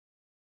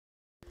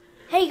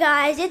Hey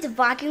guys, it's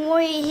Viking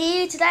Warrior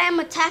here. Today I'm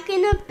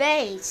attacking a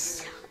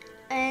base.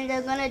 And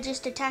I'm gonna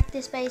just attack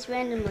this base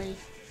randomly.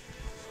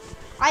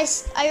 I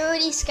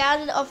already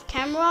scouted off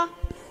camera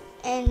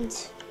and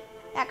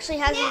actually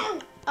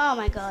hasn't... Oh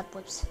my god,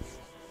 whoops.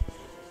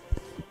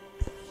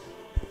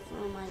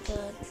 Oh my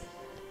god.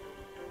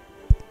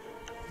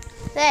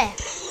 There.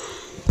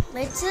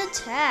 Let's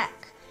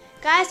attack.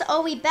 Guys,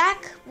 I'll be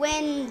back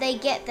when they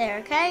get there,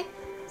 okay?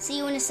 See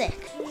you in a sec.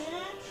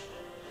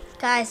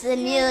 Guys, they're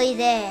nearly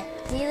there.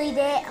 Nearly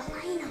there.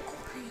 Elena,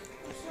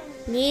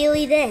 quiet.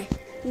 Nearly there.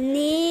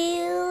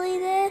 Nearly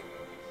there.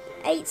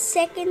 8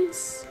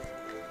 seconds.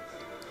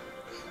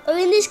 Oh,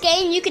 in this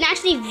game, you can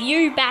actually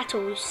view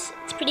battles.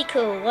 It's pretty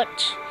cool.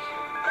 Watch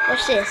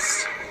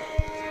this.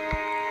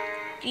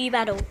 View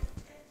battle.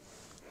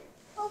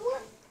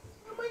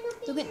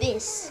 Look at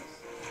this.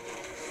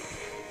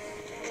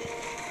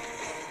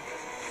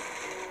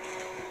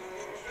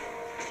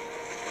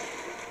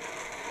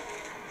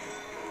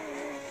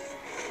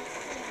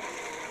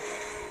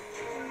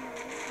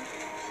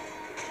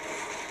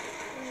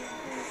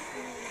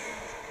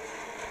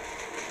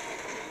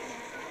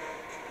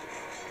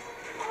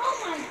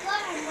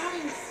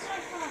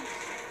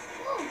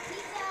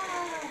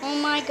 Oh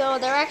my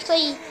god, they're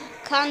actually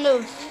kind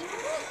of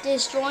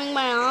destroying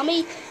my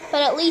army,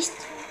 but at least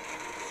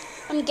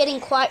I'm getting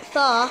quite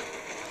far.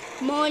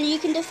 Come on, you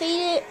can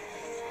defeat it.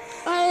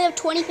 I only have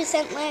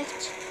 20%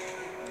 left.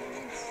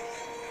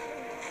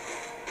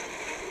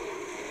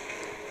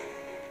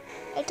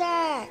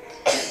 Attack!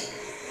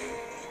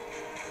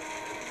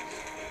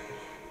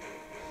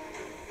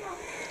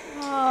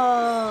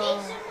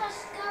 Oh.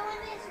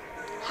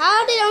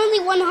 How did only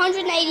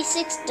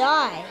 186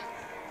 die?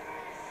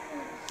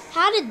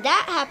 How did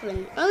that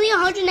happen? Only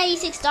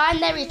 186 died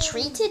and they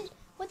retreated?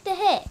 What the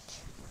heck?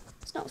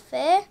 It's not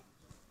fair.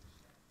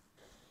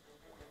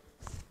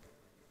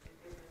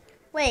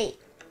 Wait,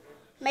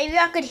 maybe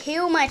I could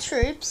heal my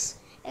troops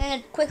and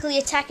then quickly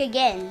attack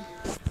again.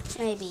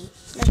 Maybe.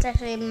 That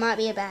actually might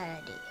be a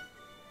bad idea.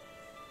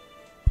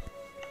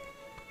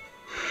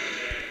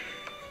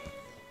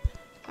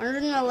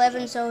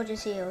 111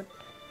 soldiers healed.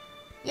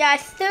 Yeah,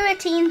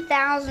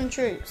 13,000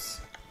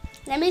 troops.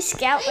 Let me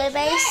scout their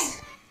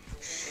base.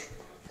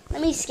 Let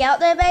me scout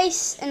their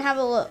base and have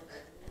a look.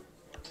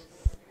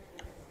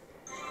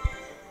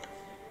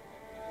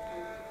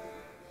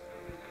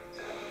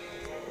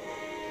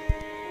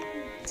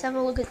 Let's have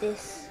a look at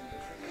this.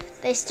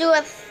 They still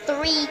have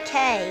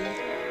 3K.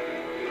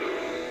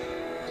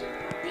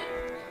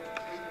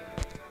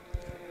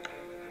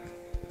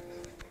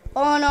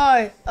 Oh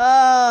no.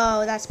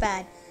 Oh, that's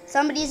bad.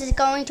 Somebody is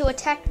going to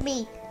attack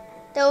me.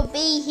 They'll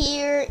be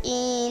here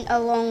in a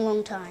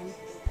long time.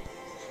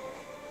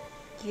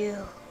 You.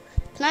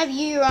 Can I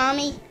view your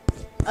army?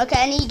 Okay,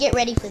 I need to get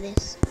ready for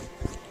this.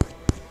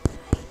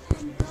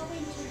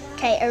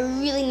 Okay, I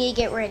really need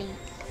to get ready.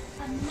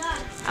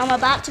 I'm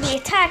about to be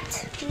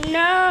attacked.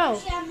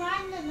 No!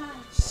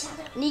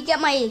 I need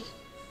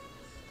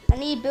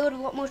to build a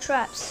lot more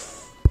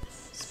traps.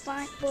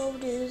 Spike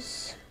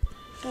boulders.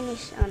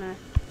 Finish. Oh no.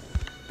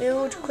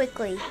 Build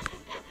quickly.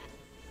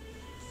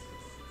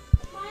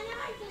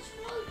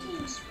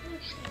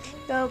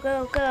 Go,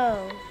 go,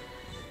 go.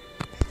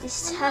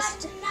 This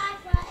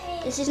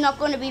is not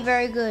going to be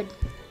very good.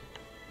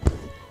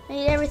 I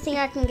need everything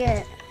I can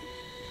get.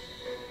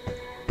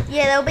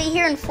 Yeah, they'll be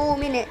here in 4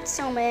 minutes.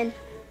 Oh man.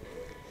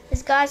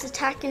 This guy's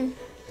attacking.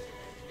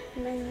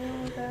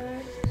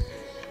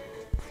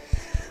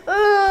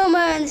 Oh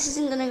man, this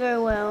isn't going to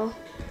go well.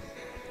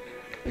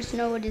 Just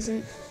no, it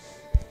isn't.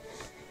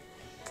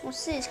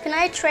 What's this? Can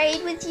I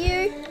trade with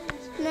you?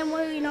 And then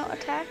will you not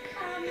attack?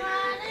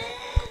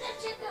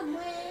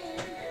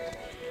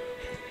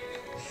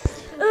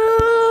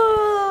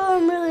 Oh,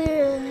 I'm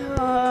really...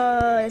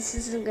 Oh, this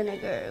isn't gonna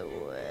go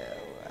well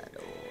at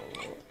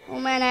all. Oh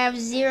man, I have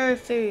 0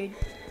 food.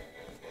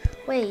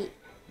 Wait.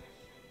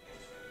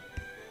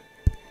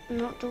 I'm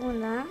not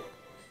doing that.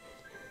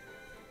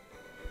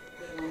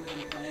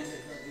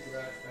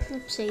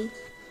 Oopsie.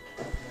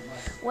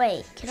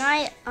 Wait, can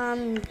I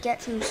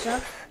get some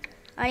stuff?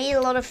 I need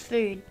a lot of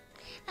food.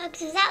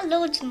 Is that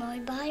Lord's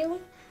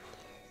mobile?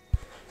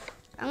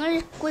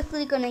 I'm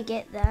quickly gonna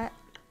get that.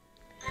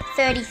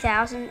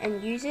 30,000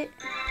 and use it.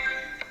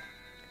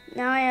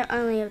 Now I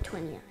only have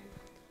 20.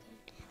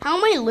 How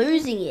am I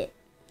losing it?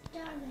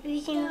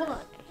 Losing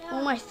what?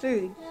 All my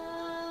food.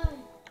 I'm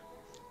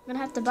gonna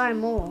have to buy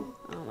more.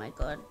 Oh my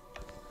god.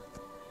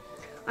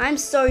 I'm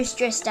so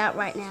stressed out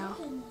right now.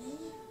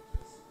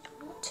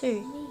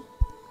 2.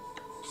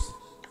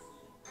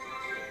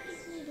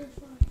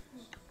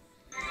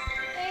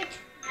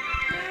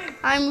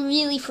 I'm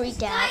really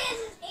freaked out.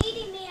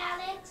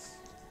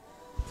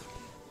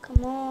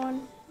 Come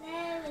on.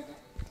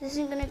 This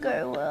isn't gonna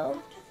go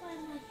well.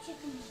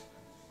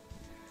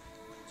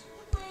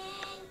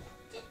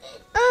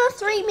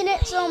 3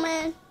 minutes, oh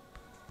man.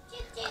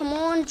 Come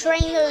on,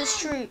 train those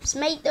troops.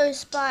 Make those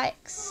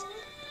spikes.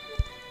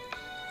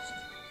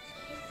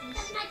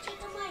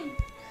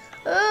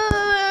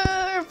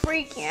 I'm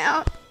freaking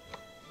out.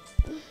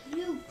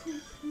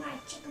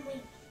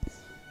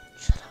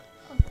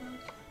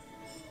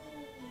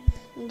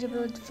 to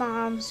build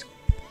farms.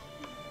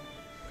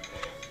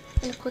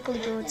 I'm gonna quickly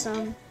build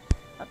some.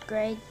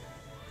 Upgrade.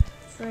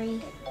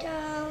 Free.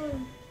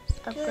 Down.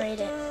 Upgrade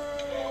it.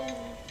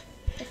 Down.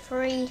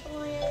 Free.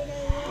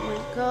 Oh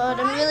my god,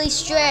 I'm really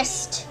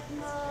stressed.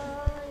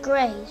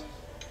 Grade.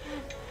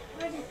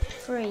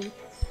 Free.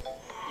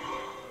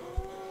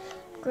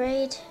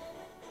 Grade.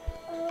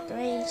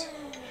 Grade.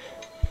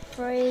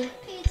 Free.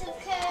 Piece of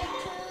cake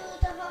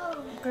to the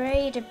home.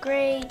 Upgrade.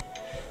 Upgrade.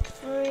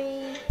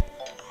 Free.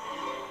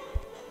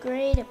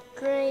 Grade.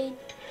 Upgrade.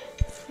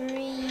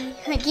 Free.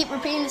 I keep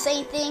repeating the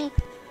same thing.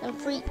 I'm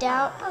freaked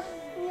out. Oh,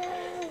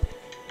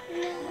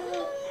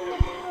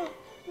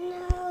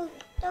 no,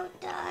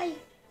 don't die.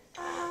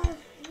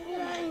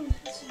 Run.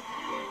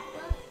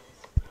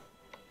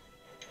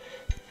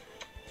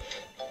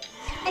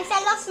 Alex,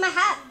 I lost my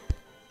hat.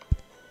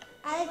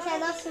 Alex, I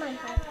lost my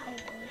hat.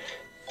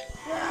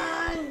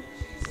 Run.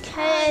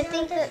 Okay, I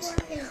think that's...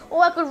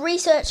 Oh, I could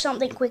research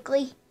something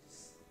quickly.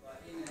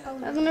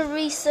 I'm gonna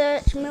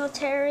research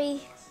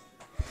military.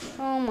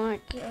 Oh my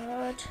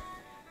god.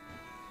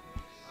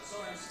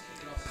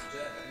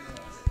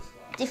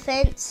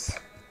 Defense.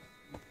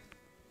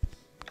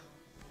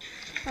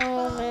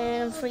 Oh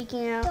man, I'm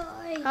freaking out.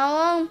 Die. How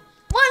long?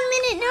 1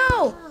 minute,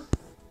 no!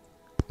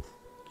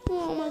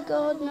 Oh my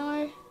god,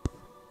 no.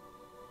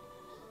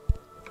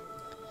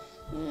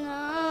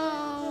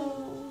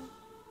 No.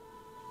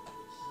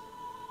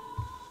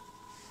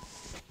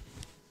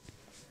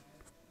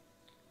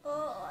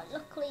 Oh,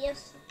 luckily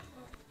yes.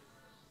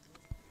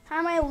 How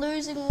am I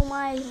losing all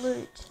my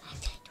loot?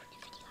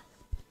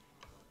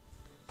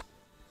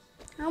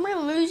 How am I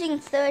losing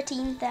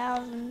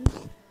 13,000?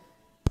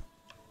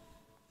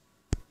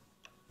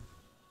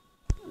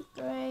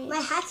 Great. My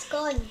hat's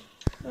gone.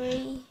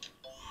 Free.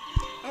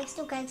 Alex,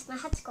 look, Alex, my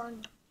hat's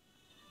gone.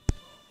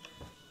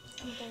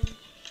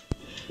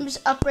 I'm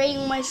just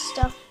upgrading my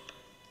stuff.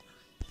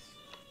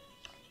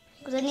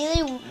 Because I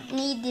nearly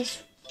need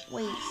this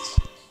wheat.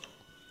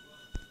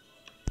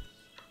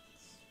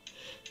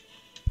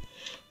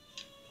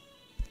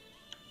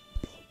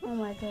 Oh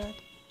my god.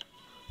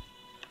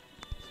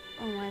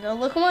 Oh my god.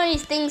 Look at all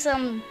these things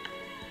I'm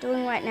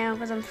doing right now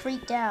because I'm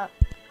freaked out.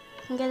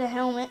 I can get a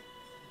helmet.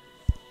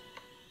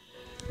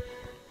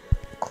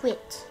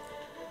 Quit.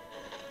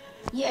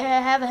 Yeah,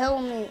 I have a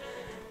helmet.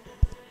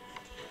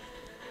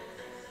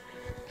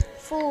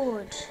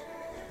 Forge.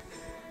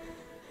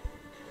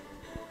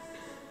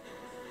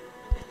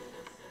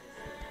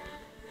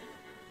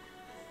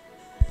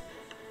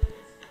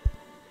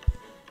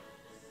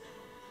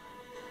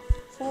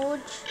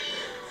 Forge.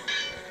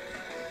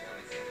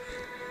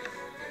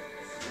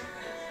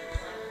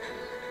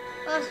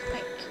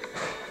 Earthquake.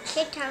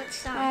 Get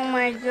outside. Oh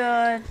my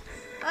god.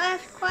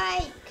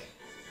 Earthquake.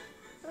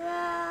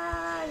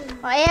 Run.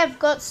 I have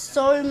got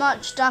so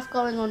much stuff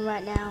going on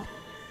right now.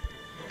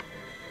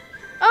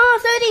 Oh,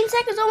 13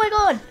 seconds. Oh my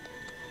god.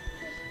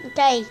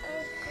 Okay.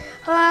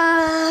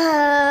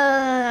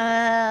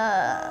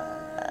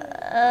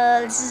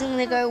 This isn't going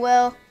to go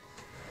well.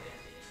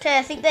 Okay,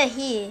 I think they're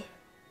here.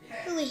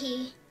 Who are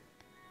he?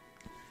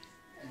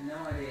 No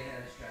idea how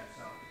to strap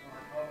up.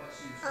 I'll watch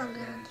you Oh, strap God.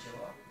 down and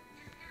chill up.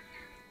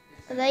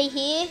 Are they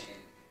here?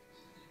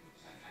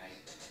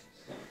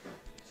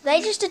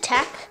 They just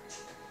attack.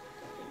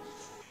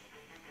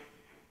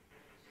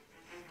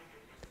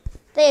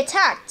 They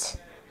attacked.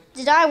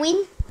 Did I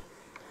win?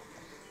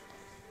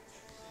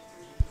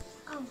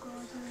 Oh god,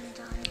 I'm gonna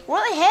die.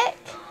 What the heck?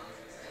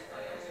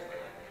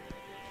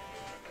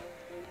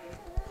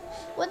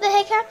 What the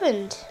heck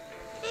happened?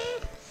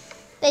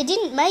 They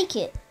didn't make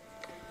it.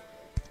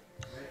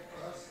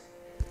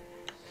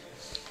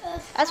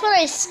 That's when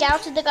I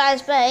scouted the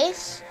guy's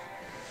base.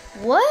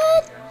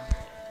 What?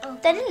 Oh,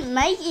 They didn't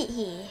make it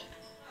here.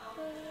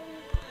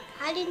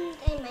 how didn't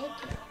they make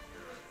it?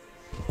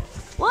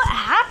 What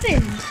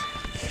happened?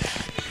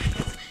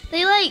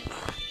 They like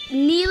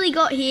nearly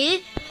got here.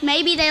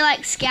 Maybe they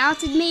like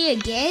scouted me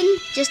again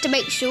just to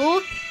make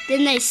sure.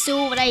 Then they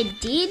saw what I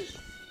did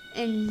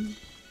and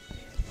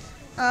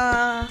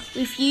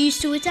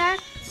refused to attack.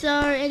 So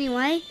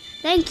anyway,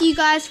 thank you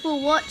guys for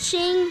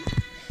watching.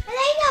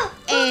 Elena!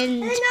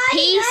 And then I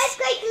peace.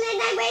 earthquake, and then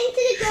I went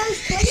into the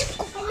girls' toilet,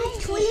 and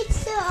the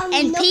toilets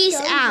And knocked peace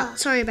over. out.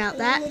 Sorry about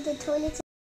that. And the toilets